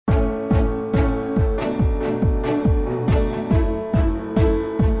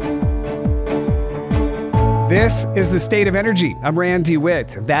This is The State of Energy. I'm Randy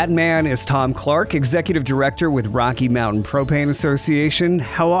Witt. That man is Tom Clark, Executive Director with Rocky Mountain Propane Association.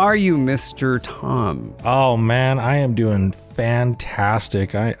 How are you, Mr. Tom? Oh man, I am doing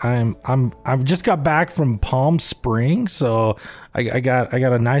fantastic. I've just got back from Palm Springs, so I got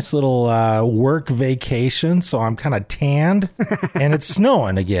a nice little work vacation, so I'm kind of tanned, and it's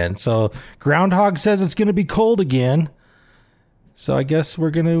snowing again. So Groundhog says it's going to be cold again. So I guess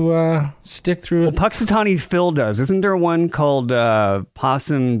we're going to stick through it. Well, Puxatawny Phil does. Isn't there one called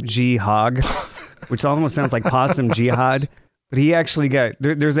Possum G Hog, which almost sounds like Possum Jihad? But he actually got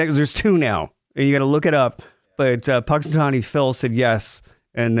there's two now, and you got to look it up. But Puxatawny Phil said yes,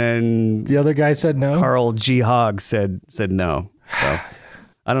 and then the other guy said no. Carl G Hog said no. So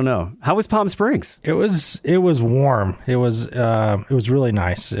I don't know. How was Palm Springs? It was warm. It was really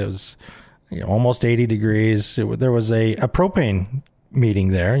nice. It was almost 80 degrees. There was a propane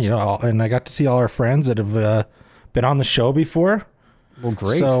meeting there, and I got to see all our friends that have been on the show before. Well,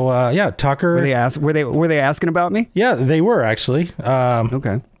 great. So Tucker. Were they asking about me? Yeah, they were actually.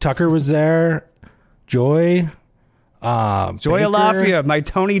 Okay. Tucker was there. Joy. Joy Baker. Alafia, my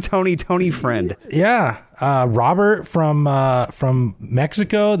Tony friend. Yeah. Robert from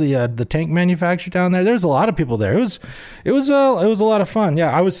Mexico, the tank manufacturer down there. There's a lot of people there. It was a lot of fun. Yeah,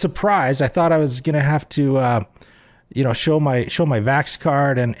 I was surprised. I thought I was gonna have to show my Vax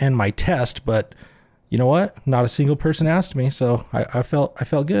card and my test, but you know what? Not a single person asked me, so I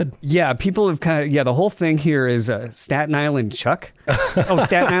felt good. Yeah, people have the whole thing here is Staten Island Chuck. Oh,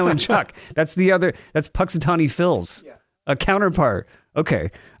 Staten Island Chuck. That's Puxatawny Phil's counterpart.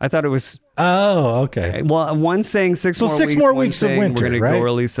 Okay, I thought it was. Oh, okay. Well, one's saying six more weeks of winter. We're going to go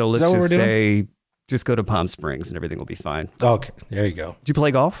early, so let's just say just go to Palm Springs and everything will be fine. Okay, there you go. Did you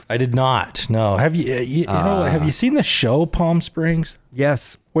play golf? I did not. No. Have you? Have you seen the show Palm Springs?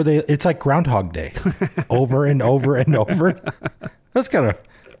 Yes. Where it's like Groundhog Day, over and over and over. That's kind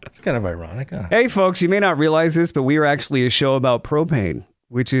of ironic. Huh? Hey, folks, you may not realize this, but we are actually a show about propane,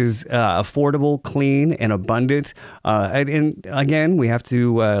 which is affordable, clean, and abundant. And again, we have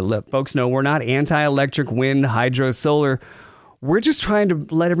to let folks know we're not anti-electric, wind, hydro, solar. We're just trying to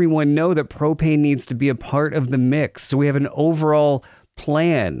let everyone know that propane needs to be a part of the mix. So we have an overall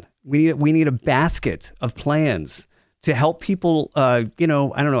plan. We need a basket of plans to help people, have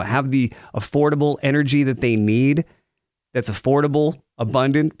the affordable energy that they need. That's affordable,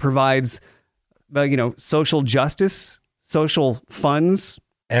 abundant, provides, social justice, social funds,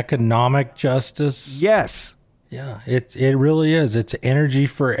 economic justice. Yes. Yeah, it really is. It's energy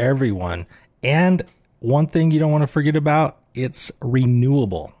for everyone. And one thing you don't want to forget about, it's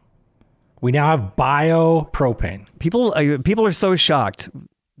renewable. We now have biopropane. People are so shocked.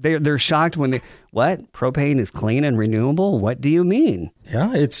 They're shocked when what? Propane is clean and renewable? What do you mean?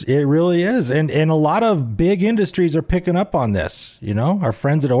 Yeah, it really is. And a lot of big industries are picking up on this. Our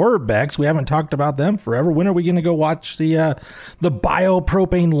friends at Orbex, we haven't talked about them forever. When are we going to go watch the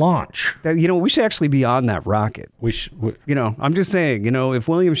biopropane launch? We should actually be on that rocket. I'm just saying, if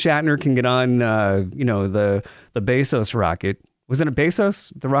William Shatner can get on, the Bezos rocket. Was it a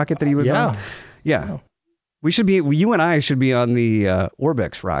Bezos, the rocket that he was on? Yeah. You and I should be on the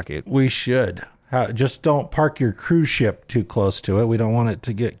Orbex rocket. We should. Just don't park your cruise ship too close to it. We don't want it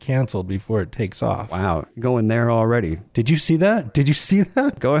to get canceled before it takes off. Wow, going there already. Did you see that?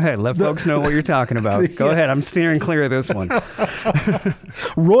 Go ahead. Let folks know what you're talking about. Go ahead. I'm steering clear of this one.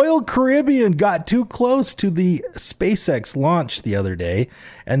 Royal Caribbean got too close to the SpaceX launch the other day,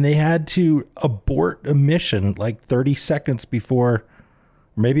 and they had to abort a mission like 30 seconds before.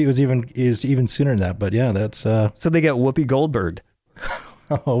 Maybe it was even sooner than that, but yeah, that's so they get Whoopi Goldberg.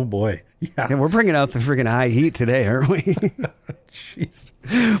 Oh boy, yeah. And we're bringing out the freaking high heat today, aren't we? Jeez,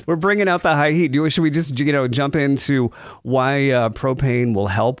 we're bringing out the high heat. Should we just jump into why propane will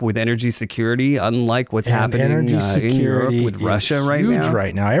help with energy security, unlike what's happening energy security in Europe with Russia right huge now?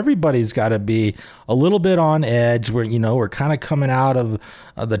 Right now, everybody's got to be a little bit on edge. We're kind of coming out of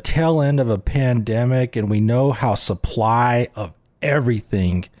the tail end of a pandemic, and we know how supply of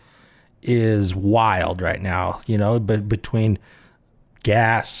everything is wild right now, but between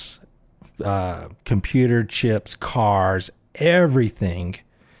gas, computer chips, cars, everything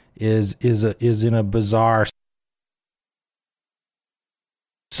is in a bizarre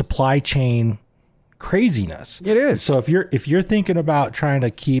supply chain craziness. It is. So if you're thinking about trying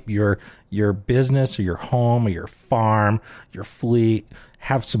to keep your business or your home or your farm, your fleet,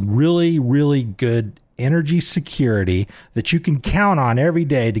 have some really, really good energy security that you can count on every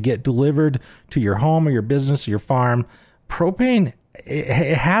day to get delivered to your home or your business or your farm, propane,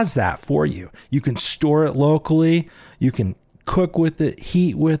 it has that for you. You can store it locally. You can cook with it,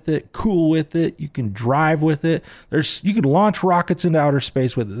 heat with it, cool with it. You can drive with it. You can launch rockets into outer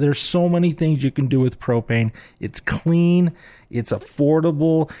space with it. There's so many things you can do with propane. It's clean, it's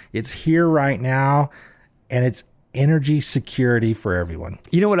affordable, it's here right now, and it's energy security for everyone.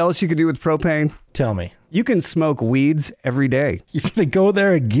 You know what else you can do with propane? Tell me. You can smoke weeds every day. You're going to go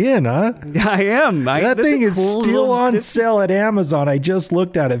there again, huh? I am. That thing is still on sale at Amazon. I just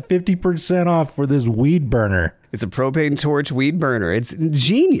looked at it. 50% off for this weed burner. It's a propane torch weed burner. It's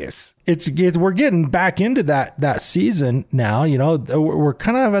genius. We're getting back into that season now. You know, we're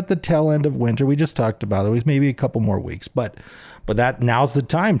kind of at the tail end of winter. We just talked about it. Maybe a couple more weeks, but that now's the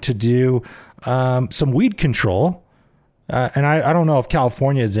time to do some weed control. And I don't know if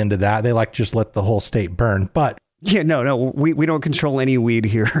California is into that. They like just let the whole state burn, but yeah, no, we don't control any weed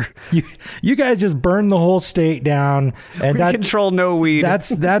here. You guys just burn the whole state down, and we control no weed.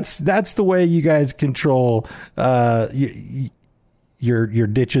 That's the way you guys control your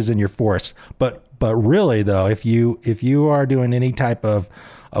ditches and your forests. But really though, if you are doing any type of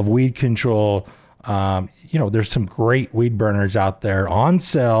weed control, there's some great weed burners out there on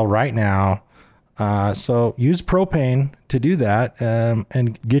sale right now. So use propane to do that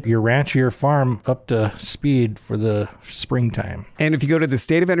and get your ranch or your farm up to speed for the springtime. And if you go to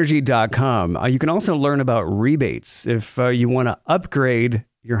thestateofenergy.com, you can also learn about rebates if you want to upgrade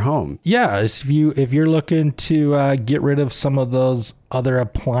your home. Yeah, if you're looking to get rid of some of those other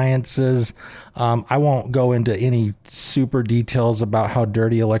appliances, I won't go into any super details about how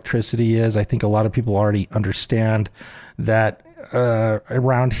dirty electricity is. I think a lot of people already understand that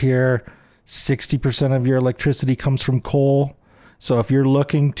around here, 60% of your electricity comes from coal. So if you're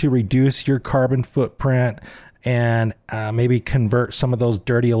looking to reduce your carbon footprint and maybe convert some of those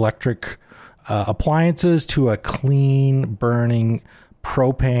dirty electric appliances to a clean burning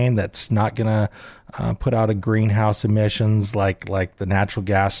propane that's not going to put out a greenhouse emissions like the natural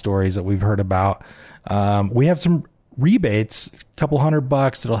gas stories that we've heard about, we have some rebates, a couple $100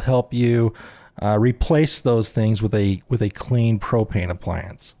 that'll help you replace those things with a clean propane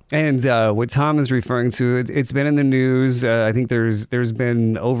appliance. And what Tom is referring to, it's been in the news. I think there's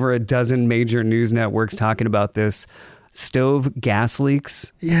been over a dozen major news networks talking about this stove gas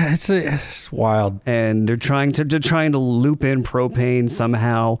leaks. Yeah, it's wild. And they're trying to loop in propane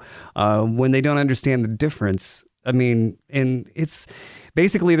somehow when they don't understand the difference. I mean, and it's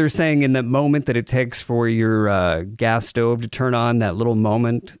basically they're saying in that moment that it takes for your gas stove to turn on, that little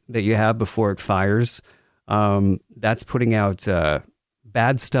moment that you have before it fires, that's putting out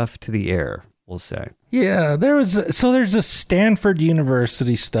bad stuff to the air, we'll say. Yeah, there's a Stanford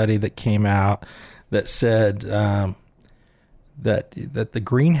University study that came out that said that the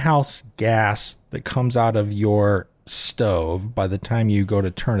greenhouse gas that comes out of your stove by the time you go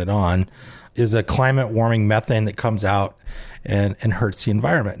to turn it on is a climate warming methane that comes out and hurts the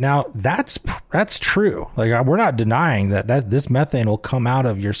environment. Now that's true. Like, we're not denying that this methane will come out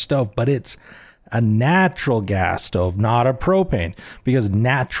of your stove, but it's a natural gas stove, not a propane, because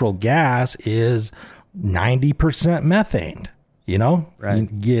natural gas is 90% methane.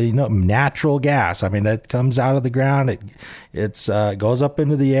 Right? Natural gas. I mean, that comes out of the ground. It goes up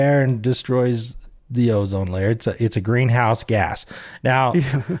into the air and destroys the ozone layer. It's a greenhouse gas. Now,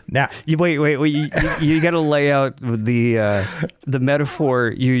 you wait. You got to lay out the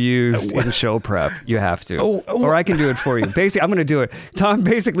metaphor you used in show prep. You have to, or I can do it for you. Basically, I'm going to do it. Tom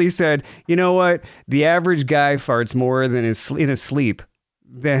basically said, you know what? The average guy farts more than in his sleep,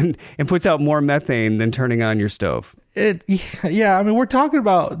 and puts out more methane than turning on your stove. Yeah. I mean, we're talking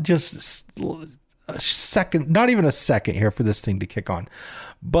about just a second, not even a second here for this thing to kick on,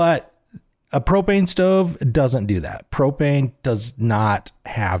 but a propane stove doesn't do that. Propane does not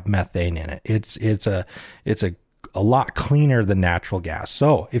have methane in it. It's a lot cleaner than natural gas.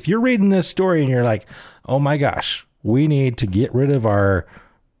 So if you're reading this story and you're like, oh my gosh, we need to get rid of our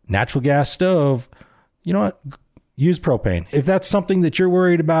natural gas stove, you know what? Use propane. If that's something that you're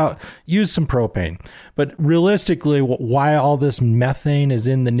worried about, use some propane. But realistically, why all this methane is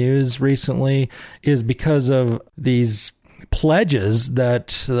in the news recently is because of these pledges that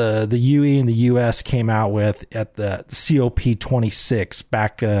the UE and the US came out with at the COP26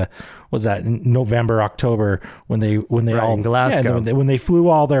 back was that in November, October, when they all in Glasgow. When they flew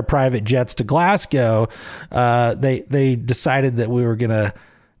all their private jets to Glasgow, they decided that we were going to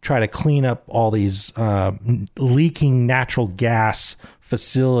try to clean up all these leaking natural gas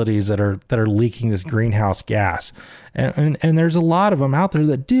facilities that are leaking this greenhouse gas. And there's a lot of them out there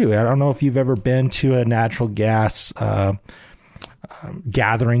that do. I don't know if you've ever been to a natural gas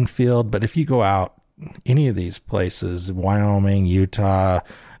gathering field, but if you go out any of these places, Wyoming, Utah,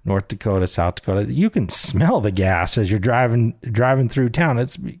 North Dakota, South Dakota, you can smell the gas as you're driving through town.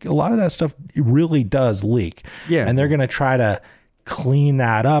 It's a lot of that stuff really does leak. Yeah. And they're going to try to clean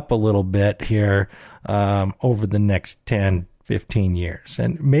that up a little bit here over the next 10, 15 years.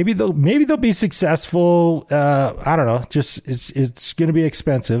 And maybe they'll be successful. I don't know. Just it's going to be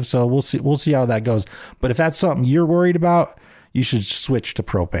expensive. So we'll see how that goes. But if that's something you're worried about, you should switch to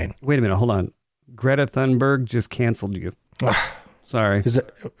propane. Wait a minute. Hold on. Greta Thunberg just canceled you. Sorry.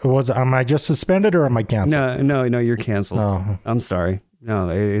 Am I just suspended or am I canceled? No, you're canceled. Oh. I'm sorry. No,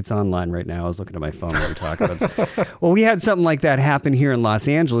 it's online right now. I was looking at my phone while we were talking about this. Well, we had something like that happen here in Los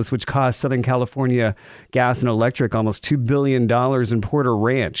Angeles, which cost Southern California Gas and Electric almost $2 billion in Porter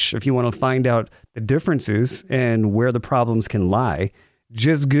Ranch. If you want to find out the differences and where the problems can lie,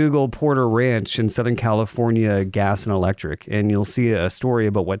 just Google Porter Ranch in Southern California Gas and Electric, and you'll see a story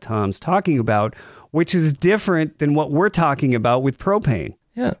about what Tom's talking about, which is different than what we're talking about with propane.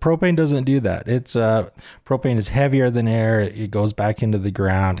 Yeah, propane doesn't do that. It's propane is heavier than air. It goes back into the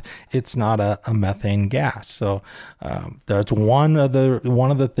ground. It's not a methane gas. So that's one of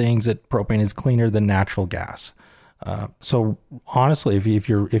the things that propane is cleaner than natural gas. So honestly, if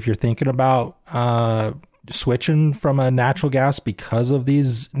you're thinking about switching from a natural gas because of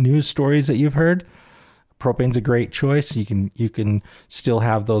these news stories that you've heard, propane's a great choice. You can still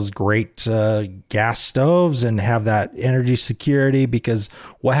have those great gas stoves and have that energy security, because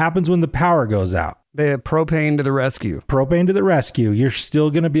what happens when the power goes out? The propane to the rescue. Propane to the rescue. You're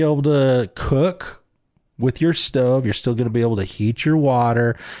still going to be able to cook with your stove. You're still going to be able to heat your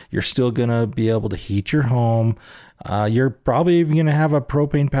water. You're still going to be able to heat your home. You're probably even going to have a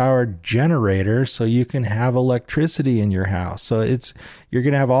propane powered generator so you can have electricity in your house. So you're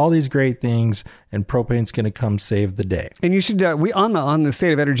going to have all these great things, and propane's going to come save the day. And you should, we on the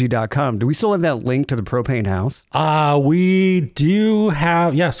stateofenergy.com, do we still have that link to the propane house? We do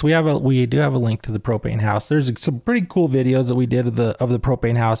have, yes, we do have a link to the propane house. There's some pretty cool videos that we did of the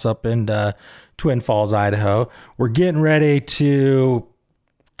propane house up in Twin Falls, Idaho. We're getting ready to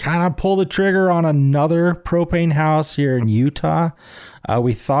kind of pull the trigger on another propane house here in Utah.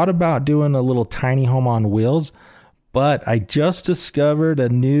 We thought about doing a little tiny home on wheels, but I just discovered a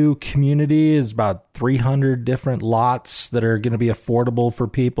new community. It's about 300 different lots that are going to be affordable for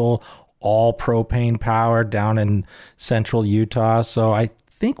people, all propane powered down in central Utah. So I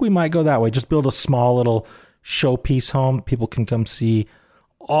think we might go that way. Just build a small little showpiece home. People can come see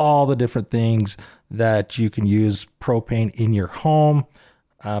all the different things that you can use propane in your home.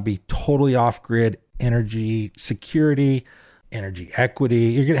 Be totally off-grid, energy security, energy equity.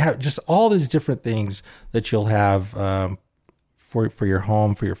 You're going to have just all these different things that you'll have for your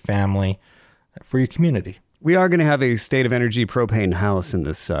home, for your family, for your community. We are going to have a State of Energy propane house in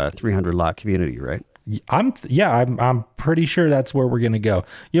this 300 lot community, right? I'm pretty sure that's where we're going to go.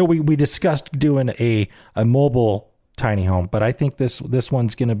 We discussed doing a mobile tiny home, but I think this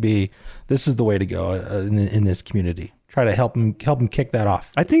one's going to be, this is the way to go in this community. Try to help them kick that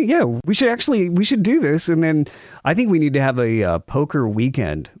off. I think, we should do this. And then I think we need to have a poker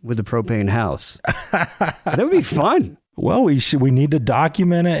weekend with the propane house. That would be fun. Well, we need to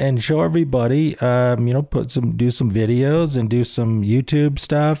document it and show everybody, do some videos and do some YouTube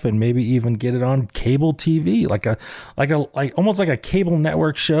stuff, and maybe even get it on cable TV, like almost like a cable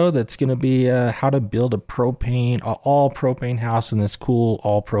network show that's going to be how to build an all propane house in this cool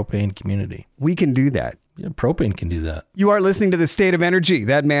all propane community. We can do that. Yeah, propane can do that. You are listening to The State of Energy.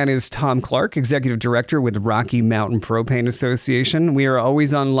 That man is Tom Clark, Executive Director with Rocky Mountain Propane Association. We are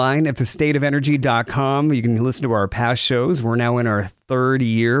always online at thestateofenergy.com. You can listen to our past shows. We're now in our third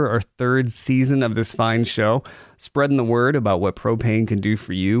season of this fine show, spreading the word about what propane can do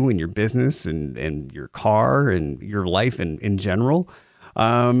for you and your business and your car and your life in general.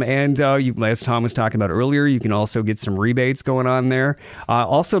 As Tom was talking about earlier, you can also get some rebates going on there.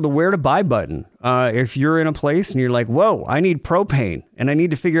 Also, the where to buy button. If you're in a place and you're like, whoa, I need propane and I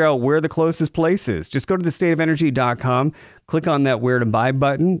need to figure out where the closest place is, just go to thestateofenergy.com, click on that where to buy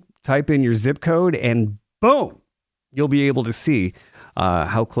button, type in your zip code, and boom, you'll be able to see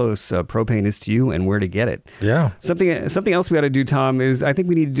how close propane is to you and where to get it. Yeah. Something else we got to do, Tom, is I think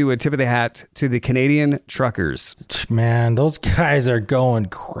we need to do a tip of the hat to the Canadian truckers. Man, those guys are going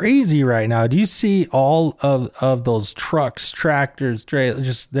crazy right now. Do you see all of those trucks, tractors,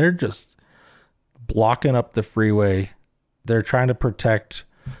 trailers? They're just blocking up the freeway. They're trying to protect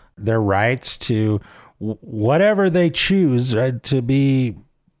their rights to whatever they choose, right, to be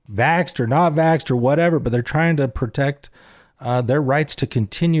vaxxed or not vaxxed or whatever, but they're trying to protect their rights to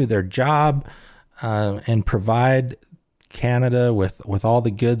continue their job and provide Canada with all the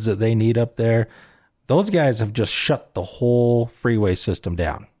goods that they need up there. Those guys have just shut the whole freeway system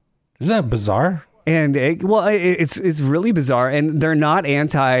down. Isn't that bizarre? And it's really bizarre, and they're not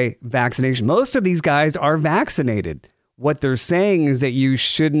anti-vaccination. Most of these guys are vaccinated. What they're saying is that you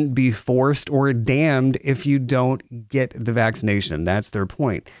shouldn't be forced or damned if you don't get the vaccination. That's their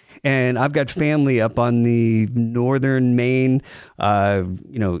point. And I've got family up on the northern Maine,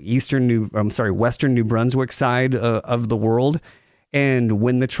 western New Brunswick side of the world. And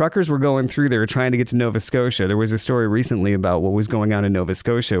when the truckers were going through there trying to get to Nova Scotia, there was a story recently about what was going on in Nova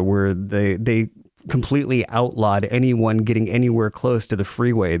Scotia where they completely outlawed anyone getting anywhere close to the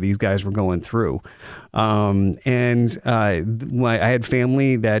freeway these guys were going through. I had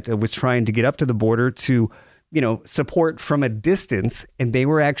family that was trying to get up to the border to, support from a distance, and they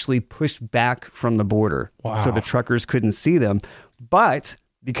were actually pushed back from the border. Wow. So the truckers couldn't see them. But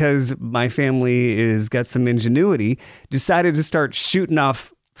because my family is got some ingenuity, decided to start shooting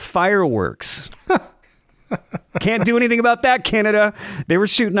off fireworks. Can't do anything about that, Canada. They were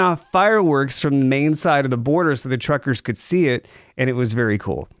shooting off fireworks from the main side of the border so the truckers could see it, and it was very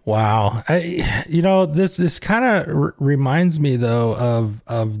cool. Wow. This kind of reminds me, though,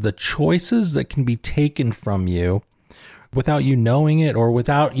 of the choices that can be taken from you without you knowing it or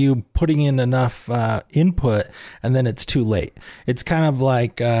without you putting in enough input, and then it's too late. It's kind of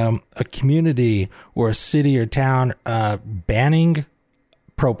like a community or a city or town banning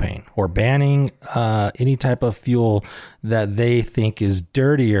propane or banning any type of fuel that they think is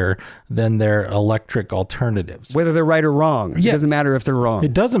dirtier than their electric alternatives. Whether they're right or wrong. It doesn't matter if they're wrong.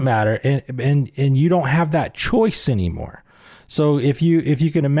 It doesn't matter. And you don't have that choice anymore. So if you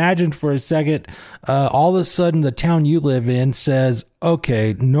can imagine for a second, all of a sudden the town you live in says,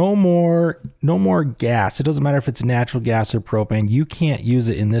 okay, no more gas. It doesn't matter if it's natural gas or propane. You can't use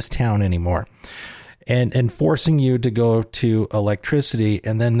it in this town anymore. And forcing you to go to electricity,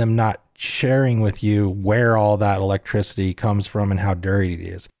 and then them not sharing with you where all that electricity comes from and how dirty it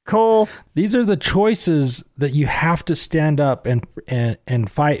is. Coal. These are the choices that you have to stand up and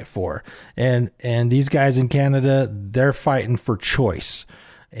fight for. And these guys in Canada, they're fighting for choice.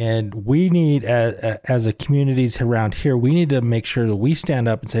 And we need, as a communities around here, we need to make sure that we stand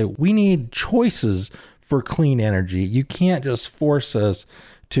up and say, we need choices for clean energy. You can't just force us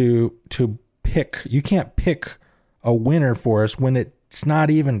to pick. You can't pick a winner for us when it's not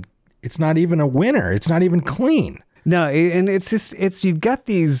even a winner. It's not even clean. No, and it's you've got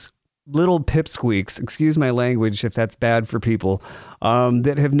these little pipsqueaks, excuse my language if that's bad for people,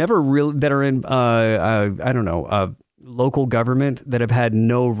 that have never really, that are in local government, that have had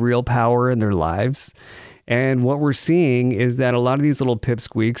no real power in their lives. And what we're seeing is that a lot of these little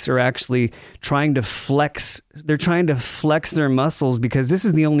pipsqueaks are actually trying to flex. They're trying to flex their muscles because this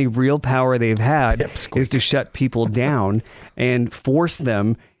is the only real power they've had is to shut people down and force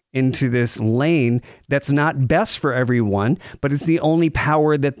them into this lane that's not best for everyone, but it's the only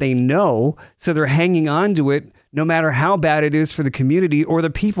power that they know. So they're hanging on to it no matter how bad it is for the community or the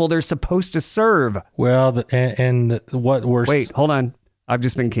people they're supposed to serve. Well, Wait, hold on. I've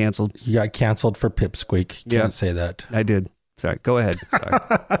just been canceled. You got canceled for pipsqueak. Can't say that. I did. Sorry. Go ahead. Sorry.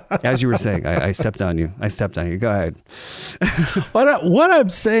 As you were saying, I stepped on you. Go ahead. What I'm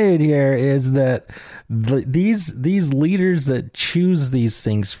saying here is that these leaders that choose these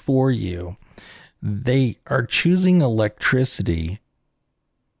things for you, they are choosing electricity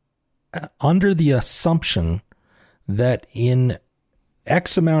under the assumption that in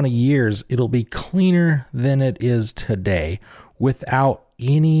X amount of years, it'll be cleaner than it is today without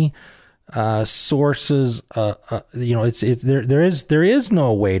any sources. There is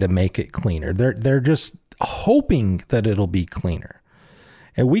no way to make it cleaner. They're just hoping that it'll be cleaner.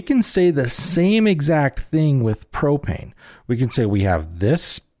 And we can say the same exact thing with propane. We can say we have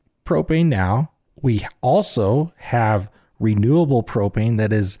this propane now. We also have renewable propane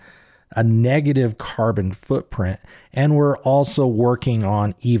that is a negative carbon footprint. And we're also working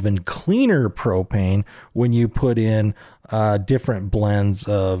on even cleaner propane when you put in different blends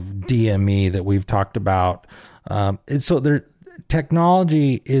of DME that we've talked about. And so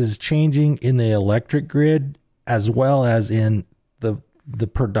technology is changing in the electric grid as well as in the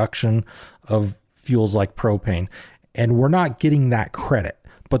production of fuels like propane. And we're not getting that credit.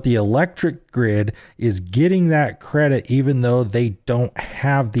 But the electric grid is getting that credit, even though they don't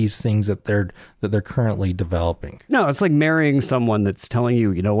have these things that they're currently developing. No, it's like marrying someone that's telling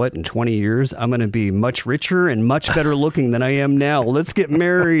you, you know what, in 20 years, I'm going to be much richer and much better looking than I am now. Let's get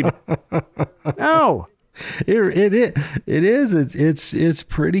married. No. It is. It's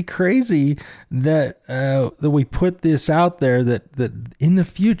pretty crazy that we put this out there that in the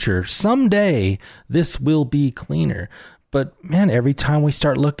future, someday, this will be cleaner. But man, every time we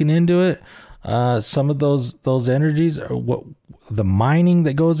start looking into it, some of those energies, or what the mining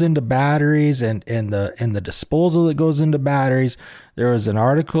that goes into batteries and the disposal that goes into batteries. There was an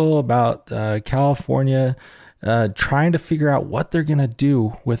article about California trying to figure out what they're going to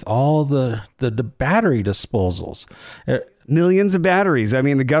do with all the battery disposals. Millions of batteries. I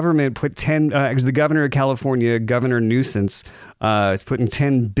mean, the government put the governor of California, Governor Newsom, is putting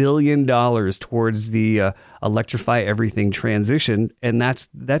 $10 billion towards the electrify everything transition. And that's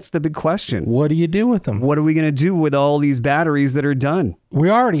the big question. What do you do with them? What are we going to do with all these batteries that are done? We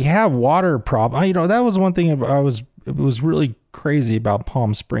already have water problem. You know, that was one thing it was really crazy about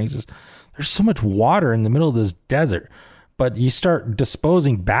Palm Springs is there's so much water in the middle of this desert. But you start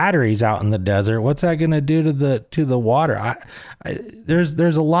disposing batteries out in the desert. What's that going to do to the water?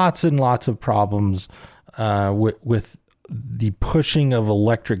 There's lots and lots of problems with the pushing of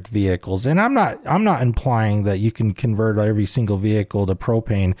electric vehicles. And I'm not implying that you can convert every single vehicle to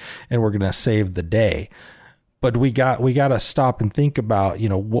propane and we're going to save the day. But we got to stop and think about, you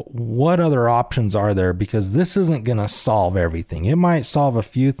know, what other options are there, because this isn't going to solve everything. It might solve a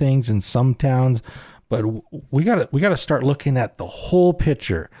few things in some towns, but we got to start looking at the whole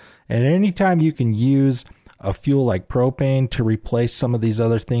picture. And anytime you can use a fuel like propane to replace some of these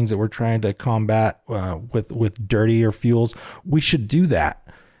other things that we're trying to combat with dirtier fuels, we should do that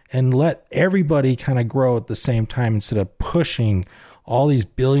and let everybody kind of grow at the same time instead of pushing all these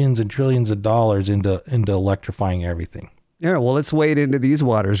billions and trillions of dollars into electrifying everything. Yeah, well, let's wade into these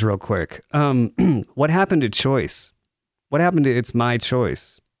waters real quick. What happened to choice? What happened to it's my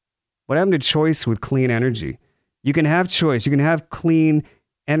choice? What happened to choice with clean energy? You can have choice. You can have clean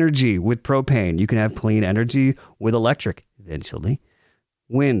energy with propane. You can have clean energy with electric eventually.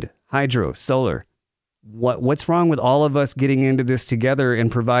 Wind, hydro, solar. What's wrong with all of us getting into this together and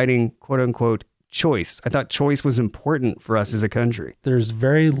providing quote unquote choice? I thought choice was important for us as a country. There's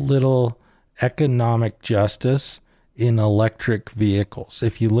very little economic justice in electric vehicles.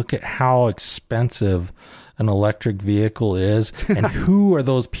 If you look at how expensive an electric vehicle is and who are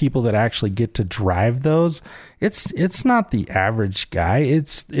those people that actually get to drive those, it's not the average guy.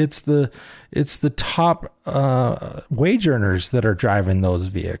 It's the top wage earners that are driving those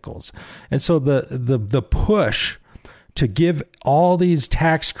vehicles. And so the push to give all these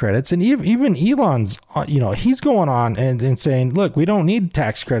tax credits, and even Elon's, he's going on and saying, look, we don't need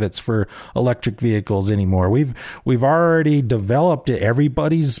tax credits for electric vehicles anymore. We've already developed it.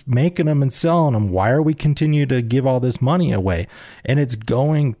 Everybody's making them and selling them. Why are we continue to give all this money away? And it's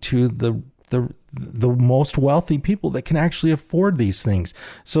going to the most wealthy people that can actually afford these things.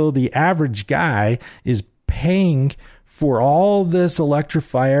 So the average guy is paying for all this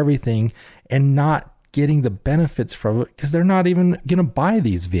electrify everything and not getting the benefits from it because they're not even going to buy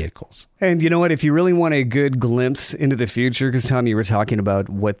these vehicles. And you know what? If you really want a good glimpse into the future, because Tom, you were talking about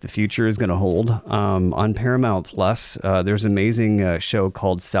what the future is going to hold, on Paramount Plus, there's an amazing show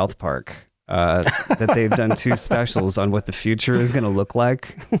called South Park that they've done 2 specials on what the future is going to look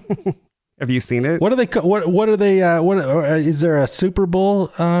like. Have you seen it? What are they? What are they? Is there a Super Bowl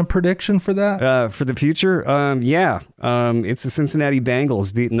prediction for that? For the future? Yeah. It's the Cincinnati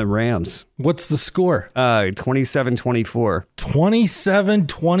Bengals beating the Rams. What's the score? 27-24.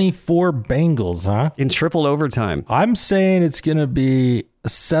 27-24 Bengals, huh? In triple overtime. I'm saying it's going to be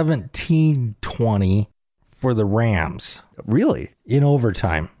 17-20 for the Rams. Really? In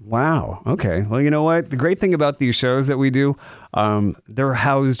overtime. Wow. Okay. Well, you know what? The great thing about these shows that we do, they're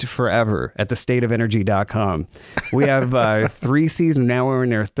housed forever at thestateofenergy.com. We have 3 seasons. Now we're in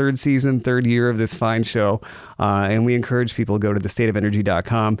their 3rd season, 3rd year of this fine show. And we encourage people to go to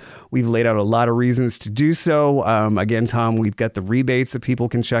thestateofenergy.com. We've laid out a lot of reasons to do so. Again, Tom, we've got the rebates that people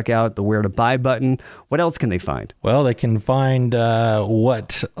can check out, the where to buy button. What else can they find? Well, they can find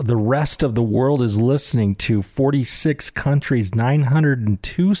what the rest of the world is listening to. 46 countries,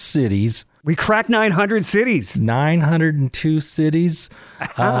 902 cities. We cracked 900 cities. 902 cities.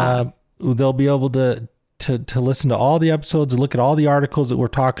 They'll be able to listen to all the episodes, look at all the articles that we're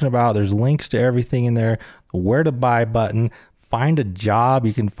talking about. There's links to everything in there. The where to buy button. Find a job.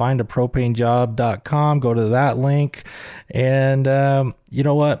 You can find a propanejob.com. Go to that link. And you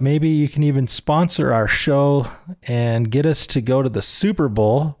know what? Maybe you can even sponsor our show and get us to go to the Super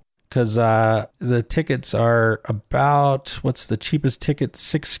Bowl. Because the tickets are about, what's the cheapest ticket?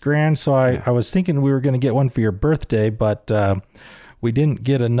 $6,000. So I was thinking we were going to get one for your birthday, but we didn't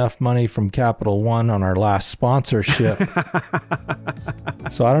get enough money from Capital One on our last sponsorship.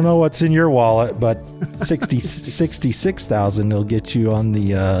 So I don't know what's in your wallet, but 66,000 will get you on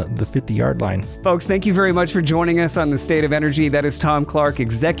the 50-yard line. Folks, thank you very much for joining us on The State of Energy. That is Tom Clark,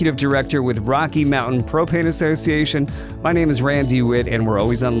 Executive Director with Rocky Mountain Propane Association. My name is Randy Witt, and we're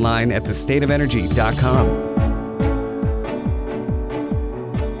always online at thestateofenergy.com.